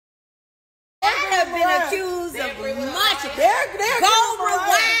have been accused of much. Go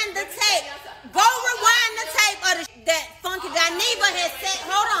rewind the tape. Go rewind the tape of that Funky Dineva has said.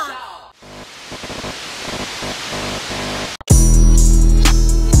 Hold on.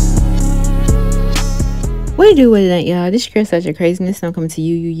 What do you do with it, y'all? This girl such a craziness. I'm coming to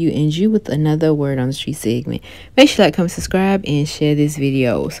you and you with another word on the street segment. Make sure you like, comment, subscribe, and share this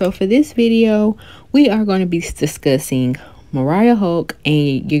video. So for this video, we are going to be discussing Mariah Huq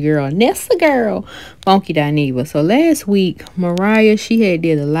and your girl Nessa girl Funky Dineva. So last week, Mariah, she had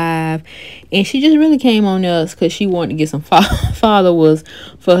did a live, and she just really came on us because she wanted to get some followers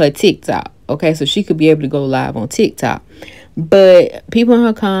for her TikTok. Okay, so she could be able to go live on TikTok. But people in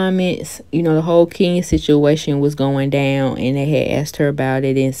her comments, you know, the whole King situation was going down, and they had asked her about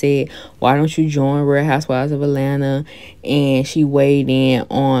it and said, why don't you join Real Housewives of Atlanta? And she weighed in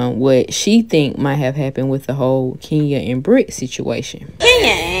on what she think might have happened with the whole Kenya and Britt situation. Kenya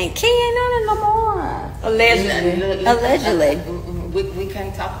ain't on it no more. Allegedly. We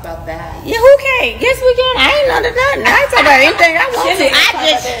can't talk about that. Yeah, who can't? Yes, we can. I ain't under nothing. I ain't talk about anything I want to. I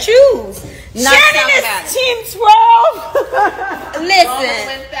just choose. Shannon is Team 12.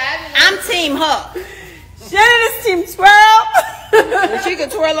 Listen, I'm Team Huq. Shannon is Team 12. Well, she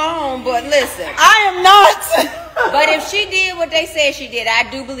could twirl on, but listen. I am not. But if she did what they said she did, I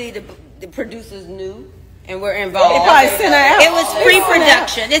do believe the producers knew and were involved. They probably sent her out. It was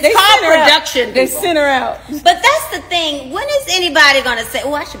pre-production. It's called production. They sent her out. But that's the thing. When is anybody going to say,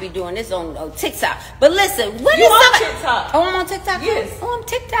 oh, I should be doing this on TikTok? But listen, when you is on somebody... TikTok? Oh, I'm on TikTok? Yes. Oh, I'm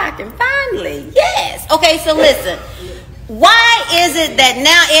TikToking, finally. Yes. Okay, so listen. Why is it that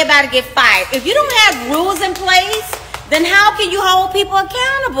now everybody get fired? If you don't have rules in place, then how can you hold people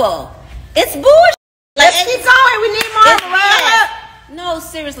accountable? It's bullshit. Let's keep going. We need more. Yes. No,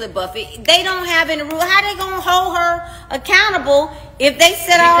 seriously, Buffy. They don't have any rule. How they gonna hold her accountable if they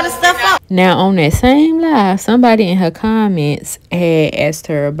set all the stuff up? Now, on that same live, somebody in her comments had asked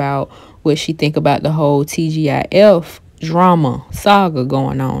her about what she think about the whole TGIF drama saga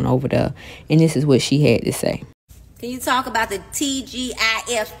going on over there. And this is what she had to say. Can you talk about the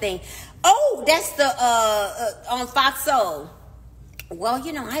TGIF thing? Oh, that's the on Fox Soul. Well,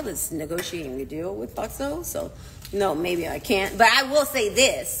 you know, I was negotiating a deal with Fox Soul, so no, maybe I can't. But I will say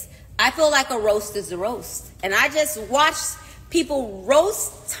this. I feel like a roast is a roast. And I just watched people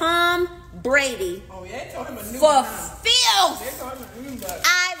roast Tom Brady for filth.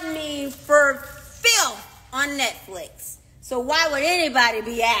 I mean, for filth on Netflix. So why would anybody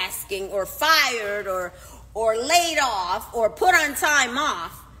be asking or fired or laid off or put on time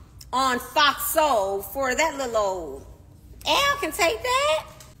off on Fox Soul for that little old... Al can take that?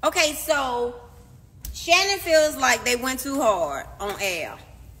 Okay, so... Shannon feels like they went too hard on Al.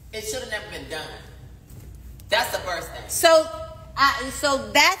 It should have never been done. That's the first thing. So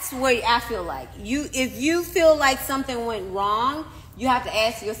that's where I feel like if you feel like something went wrong, you have to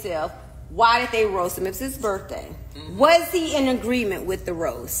ask yourself, why did they roast him? It's his birthday. Was he in agreement with the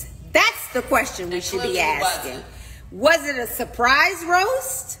roast? That's the question we should be asking. Was it a surprise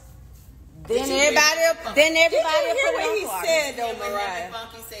roast? Then everybody. Did you hear what he said though, Mariah?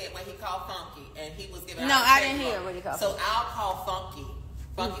 Funky said when he called Funky and he was giving. No, I didn't hear what he called. So Al called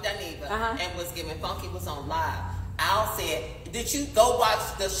Funky Dineva, and was giving. Funky was on live. Al said, "Did you go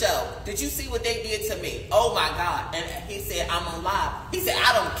watch the show? Did you see what they did to me? Oh my God!" And he said, "I'm on live." He said,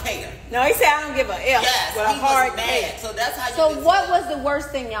 "I don't care." No, he said, "I don't give a F." Yes, he was mad. So that's how. So what was the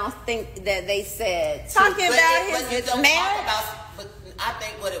worst thing y'all think that they said? Talking about his marriage. I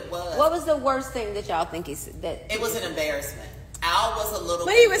think what it was. What was the worst thing that y'all think he said? That it was an embarrassment. Al was a little.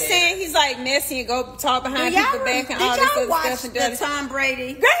 But he was saying he's like messy and go talk behind people's back and all this other stuff. Did y'all watch the Tom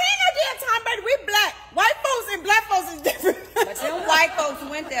Brady? Girl, he ain't no damn Tom Brady. We black. White folks and black folks is different. But them white folks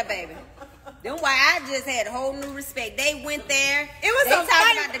went there, baby. Them white, I just had a whole new respect. They went there. It was they a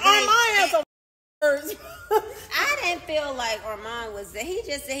fight online. I didn't feel like Armand was there. He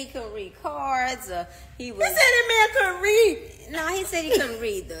just said he couldn't read cards. He was. He said that man couldn't read. No, he said he couldn't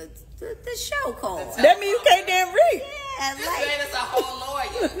read the show cards. That means you can't damn read. Yeah, this man is a whole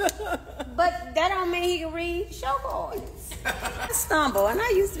lawyer. But that don't mean he can read show cards. I stumble, and I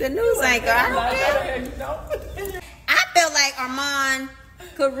used to be a news anchor. I don't care. I felt like Armand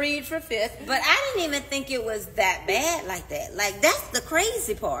could read for fifth, but I didn't even think it was that bad like that. Like, that's the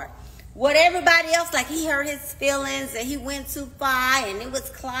crazy part. What everybody else, like he hurt his feelings and he went too far and it was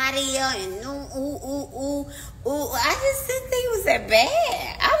Claudia and ooh. I just didn't think it was that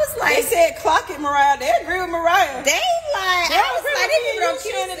bad. I was like, they said clock it, Mariah. They agree with Mariah. They like, I was like,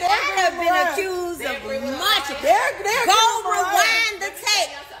 I have been accused of much. Go rewind the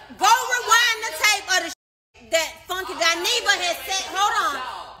tape. Go rewind the tape of the that Funky Dineva has said. Hold on.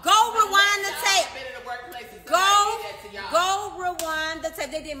 Go rewind the tape.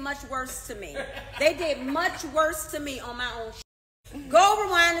 tell you, they did much worse to me. They did much worse to me on my own show. Go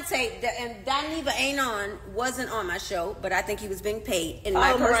rewind the tape. And Dineva wasn't on my show, but I think he was being paid. In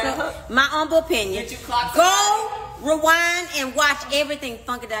my my humble opinion. Go rewind and watch everything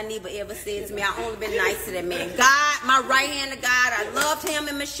Funky Dineva ever said to me. I only been nice to that man. God, my right hand of God. I loved him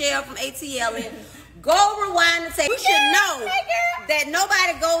and Michelle from ATL. And go rewind the tape. You should know that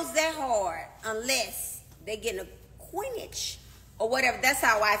nobody goes that hard unless they get a coinage or whatever. That's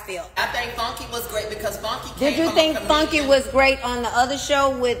how I feel. I think Funky was great because Funky came. Did you think Funky was great on the other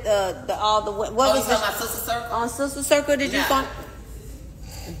show with what was it? On Sister Circle? On Sister Circle, did you think?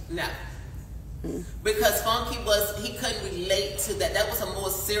 No. Because Funky he couldn't relate to that. That was a more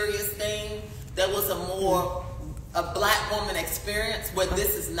serious thing. That was a black woman experience where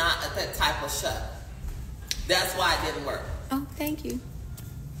this is not that type of show. That's why it didn't work. Oh, thank you.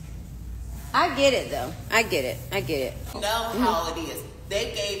 I get it, though. I get it. You know how it is.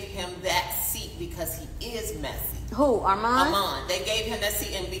 They gave him that seat because he is messy. Who, Armand? Armand. They gave him that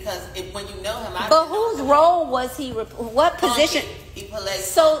seat, and because when you know him, but whose role was he? What position? He played.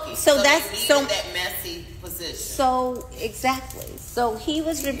 So that's that messy position. So exactly. So he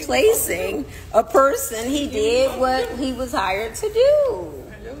was replacing a person. He did what he was hired to do.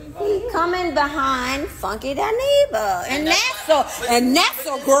 He coming behind Funky Dineva, and that's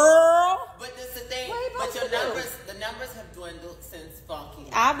a girl. But this is the thing. But the numbers have dwindled since Funky.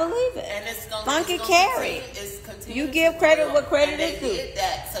 I believe it. And it's going Funky carry. You give credit what credit is due. They did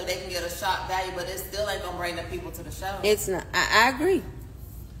that so they can get a shock value, but it still ain't gonna bring the people to the show. It's not. I agree.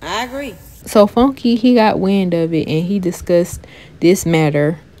 So Funky, he got wind of it and he discussed this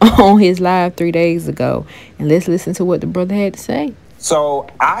matter on his live 3 days ago. And let's listen to what the brother had to say. So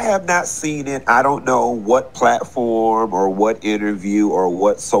I have not seen it. I don't know what platform or what interview or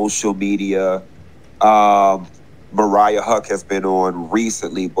what social media Mariah Huq has been on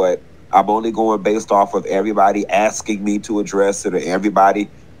recently, but I'm only going based off of everybody asking me to address it or everybody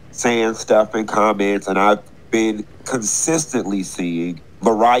saying stuff in comments. And I've been consistently seeing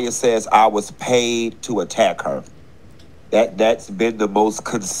Mariah says I was paid to attack her. That's been the most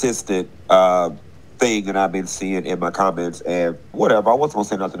consistent thing that I've been seeing in my comments, and whatever, I wasn't gonna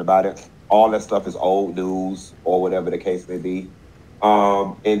say nothing about it. All that stuff is old news or whatever the case may be.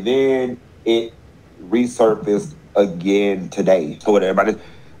 And then it resurfaced again today. So everybody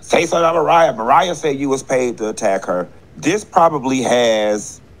say something about Mariah. Mariah said you was paid to attack her. This probably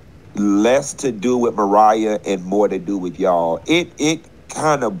has less to do with Mariah and more to do with y'all. It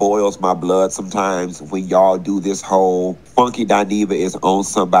kind of boils my blood sometimes when y'all do this whole Funky Dineva is on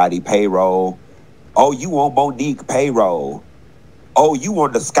somebody's payroll. Oh, you on Monique payroll. Oh, you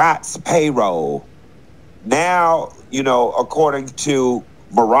on the Scott's payroll. Now, according to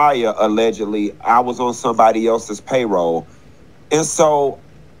Mariah, allegedly, I was on somebody else's payroll. And so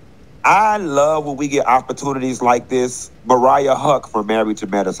I love when we get opportunities like this. Mariah Huq from Married to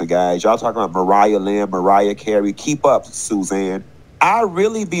Medicine, guys. Y'all talking about Mariah Lynn, Mariah Carey. Keep up, Suzanne. I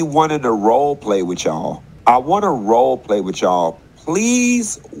really be wanting to role play with y'all. I want to role play with y'all.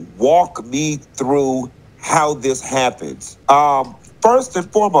 Please walk me through how this happens. First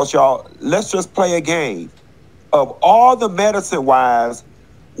and foremost, y'all, let's just play a game. Of all the medicine wives,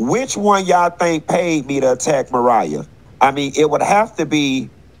 which one y'all think paid me to attack Mariah? I mean, it would have to be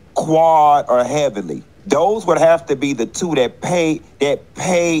Quad or Heavenly. Those would have to be the two that paid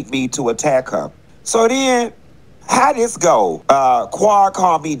me to attack her. So then, how this go? Quad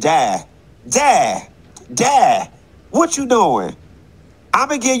called me Dad. What you doing? I'm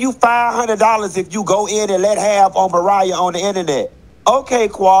going to give you $500 if you go in and let half on Mariah on the internet. Okay,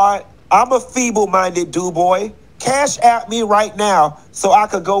 Quad, I'm a feeble-minded dude, boy. Cash at me right now so I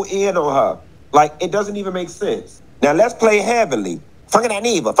could go in on her. Like, it doesn't even make sense. Now, let's play Heavenly. Funky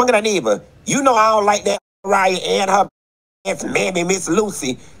Dineva. You know I don't like that Mariah and her mammy, Miss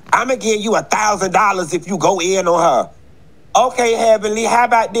Lucy. I'm going to give you $1,000 if you go in on her. Okay, Heavenly, how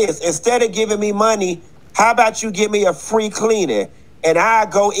about this? Instead of giving me money, how about you give me a free cleaner? And I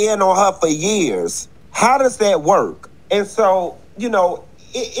go in on her for years. How does that work? And so,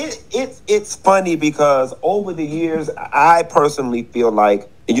 it's funny because over the years, I personally feel like,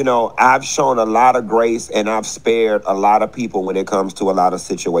 I've shown a lot of grace and I've spared a lot of people when it comes to a lot of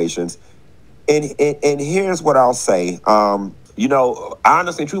situations. And here's what I'll say.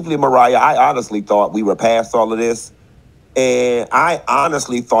 Honestly, truthfully, Mariah, I honestly thought we were past all of this. And I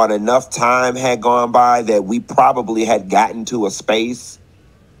honestly thought enough time had gone by that we probably had gotten to a space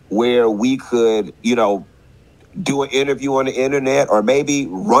where we could, do an interview on the internet or maybe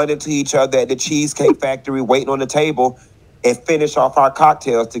run into each other at the Cheesecake Factory waiting on the table and finish off our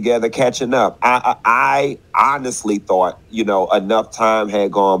cocktails together, catching up. I honestly thought, enough time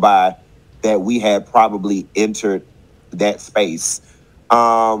had gone by that we had probably entered that space.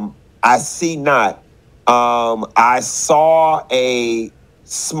 I see not. I saw a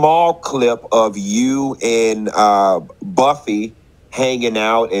small clip of you and Buffy hanging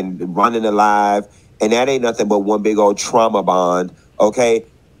out and running alive, and that ain't nothing but one big old trauma bond. Okay,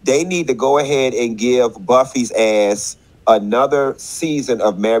 they need to go ahead and give Buffy's ass another season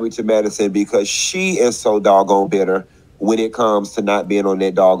of Married to Medicine because she is so doggone bitter when it comes to not being on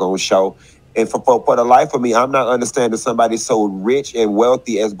that doggone show. And for the life of me, I'm not understanding somebody so rich and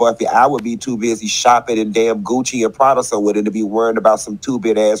wealthy as Buffy. I would be too busy shopping in damn Gucci and Prada somewhere than to be worrying about some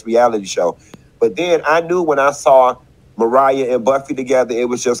two-bit ass reality show. But then I knew when I saw Mariah and Buffy together, it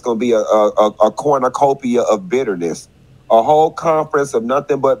was just going to be a cornucopia of bitterness. A whole conference of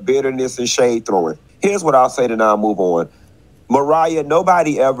nothing but bitterness and shade throwing. Here's what I'll say, then I'll move on. Mariah,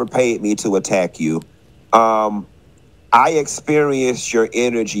 nobody ever paid me to attack you. I experienced your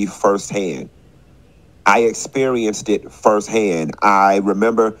energy firsthand. I experienced it firsthand. I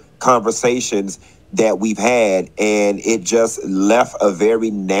remember conversations that we've had, and it just left a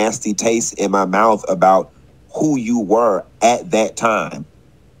very nasty taste in my mouth about who you were at that time.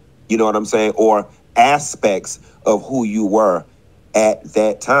 You know what I'm saying? Or aspects of who you were at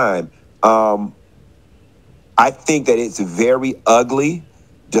that time. I think that it's very ugly,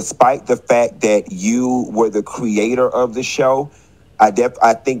 despite the fact that you were the creator of the show. I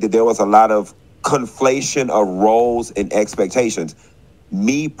think that there was a lot of conflation of roles and expectations.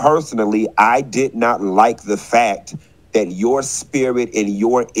 Me personally, I did not like the fact that your spirit and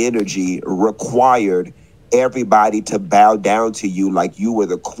your energy required everybody to bow down to you like you were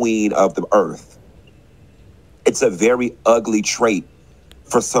the queen of the earth. It's a very ugly trait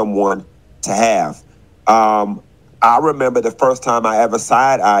for someone to have. I remember the first time I ever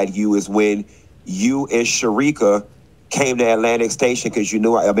side-eyed you is when you and Sharika came to Atlantic Station because you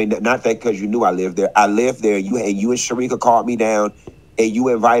knew, not that because you knew I lived there. I lived there. You and Sharika called me down and you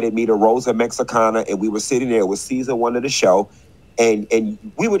invited me to Rosa Mexicana, and we were sitting there with season 1 of the show, and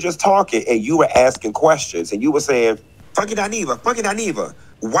we were just talking, and you were asking questions, and you were saying, Funky Dineva,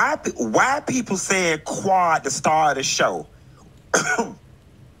 why people saying Quad the star of the show?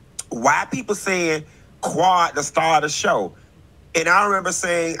 Why people saying Quad the star of the show? And I remember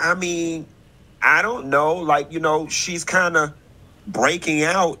saying, I don't know, she's kind of breaking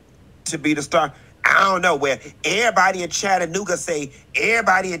out to be the star. I don't know, where everybody in Chattanooga say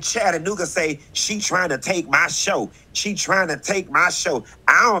she trying to take my show.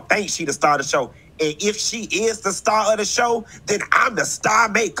 I don't think she the star of the show. And if she is the star of the show, then I'm the star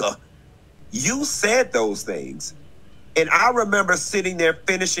maker. You said those things. And I remember sitting there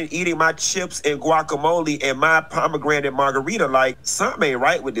finishing eating my chips and guacamole and my pomegranate margarita like, something ain't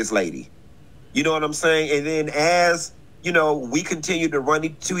right with this lady. You know what I'm saying? And then as, we continued to run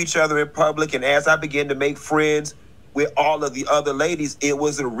into each other in public, and as I began to make friends with all of the other ladies, it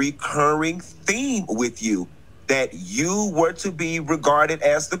was a recurring theme with you that you were to be regarded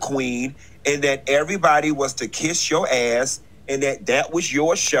as the queen and that everybody was to kiss your ass and that was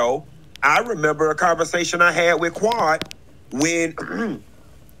your show. I remember a conversation I had with Quad when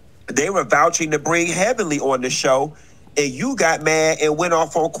they were vouching to bring Heavenly on the show, and you got mad and went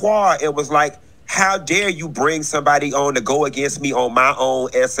off on Quad and was like, how dare you bring somebody on to go against me on my own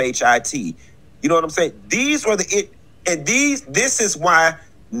SHIT? You know what I'm saying? This is why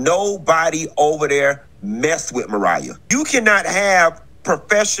nobody over there messed with Mariah. You cannot have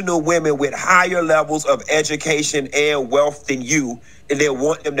professional women with higher levels of education and wealth than you and then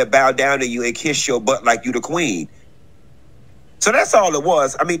want them to bow down to you and kiss your butt like you the queen. So that's all it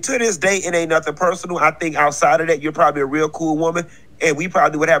was. To this day, it ain't nothing personal. I think outside of that, you're probably a real cool woman, and we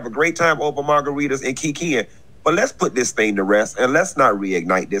probably would have a great time over margaritas and kikiing. But let's put this thing to rest, and let's not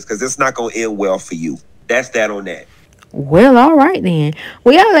reignite this, because it's not going to end well for you. That's that on that. Well, all right then.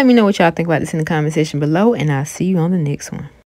 Well, y'all let me know what y'all think about this in the comment section below, and I'll see you on the next one.